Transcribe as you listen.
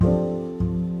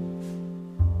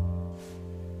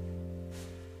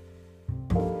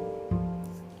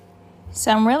So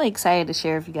I'm really excited to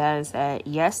share with you guys that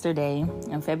yesterday,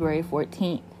 on February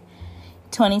 14th,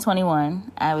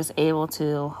 2021, I was able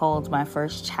to hold my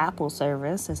first chapel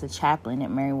service as a chaplain at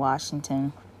Mary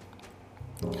Washington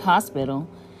Hospital.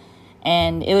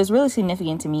 And it was really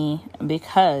significant to me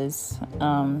because,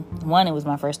 one, it was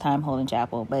my first time holding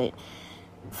chapel, but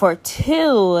for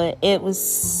two, it was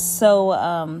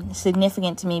so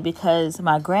significant to me because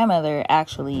my grandmother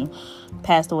actually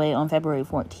passed away on February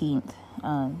 14th,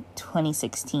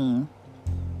 2016.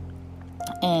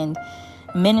 And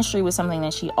ministry was something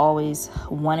that she always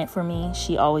wanted for me.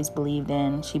 She always believed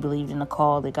in. She believed in the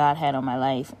call that God had on my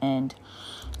life. And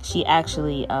she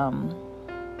actually,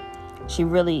 she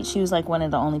was like one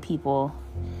of the only people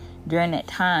during that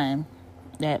time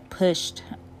that pushed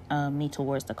me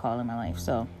towards the call in my life.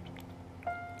 So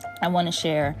I want to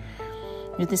share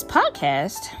with this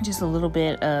podcast just a little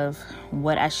bit of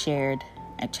what I shared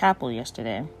at chapel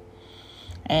yesterday.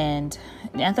 And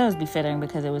I thought it was befitting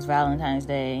because it was Valentines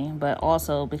Day, but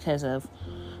also because of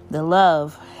the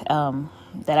love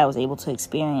that I was able to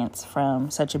experience from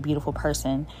such a beautiful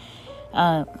person.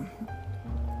 I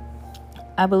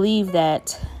believe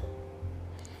that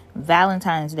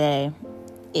Valentine's Day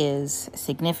is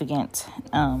significant.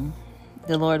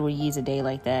 The Lord will use a day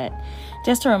like that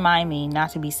just to remind me not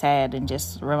to be sad and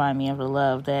just remind me of the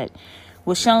love that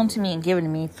was shown to me and given to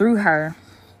me through her,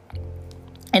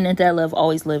 and that love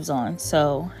always lives on.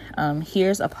 So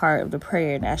here's a part of the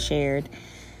prayer that I shared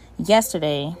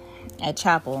yesterday at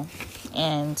chapel,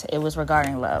 and it was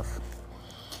regarding love.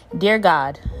 Dear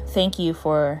God, thank you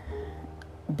for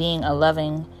being a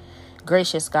loving,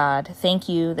 gracious God. Thank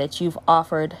you that you've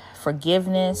offered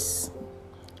forgiveness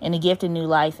and a gift of new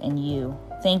life in you.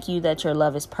 Thank you that your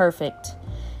love is perfect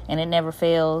and it never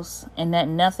fails, and that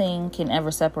nothing can ever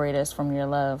separate us from your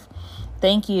love.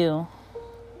 Thank you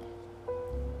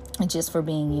just for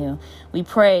being you. We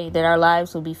pray that our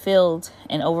lives will be filled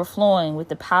and overflowing with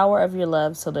the power of your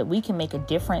love so that we can make a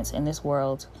difference in this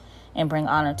world and bring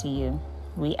honor to you.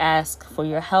 We ask for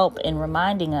your help in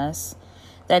reminding us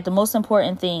that the most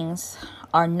important things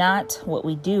are not what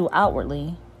we do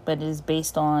outwardly, but it is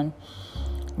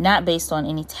not based on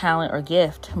any talent or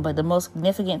gift. But the most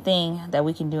significant thing that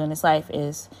we can do in this life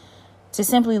is to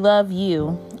simply love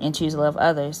you and choose to love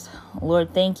others.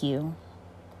 Lord, thank you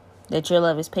that your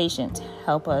love is patient.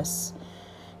 Help us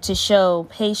to show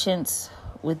patience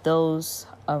with those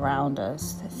around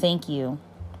us. Thank you,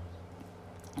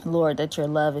 Lord, that your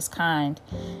love is kind,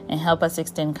 and help us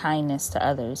extend kindness to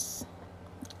others.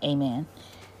 Amen.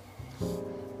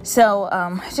 So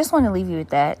I just want to leave you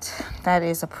with that. That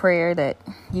is a prayer that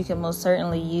you can most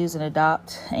certainly use and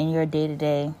adopt in your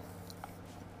day-to-day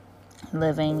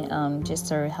living, just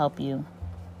to help you.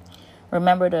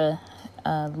 Remember to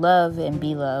love and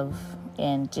be love,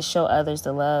 and just show others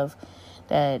the love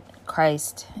that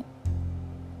Christ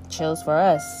chose for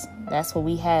us. That's what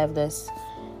we have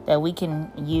that we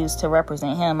can use to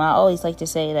represent him. I always like to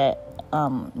say that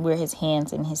we're his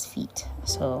hands and his feet.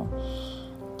 So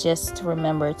just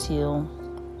remember to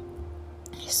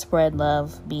spread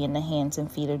love, be in the hands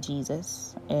and feet of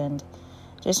Jesus, and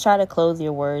just try to clothe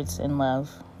your words in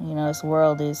love. You know, this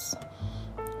world is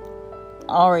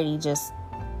already just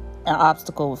an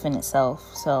obstacle within itself.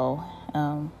 So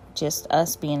just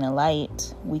us being a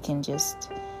light, we can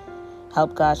just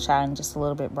help God shine just a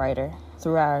little bit brighter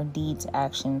through our deeds,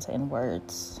 actions, and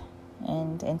words.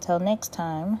 And until next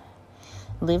time,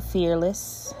 live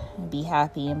fearless, be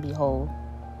happy, and be whole.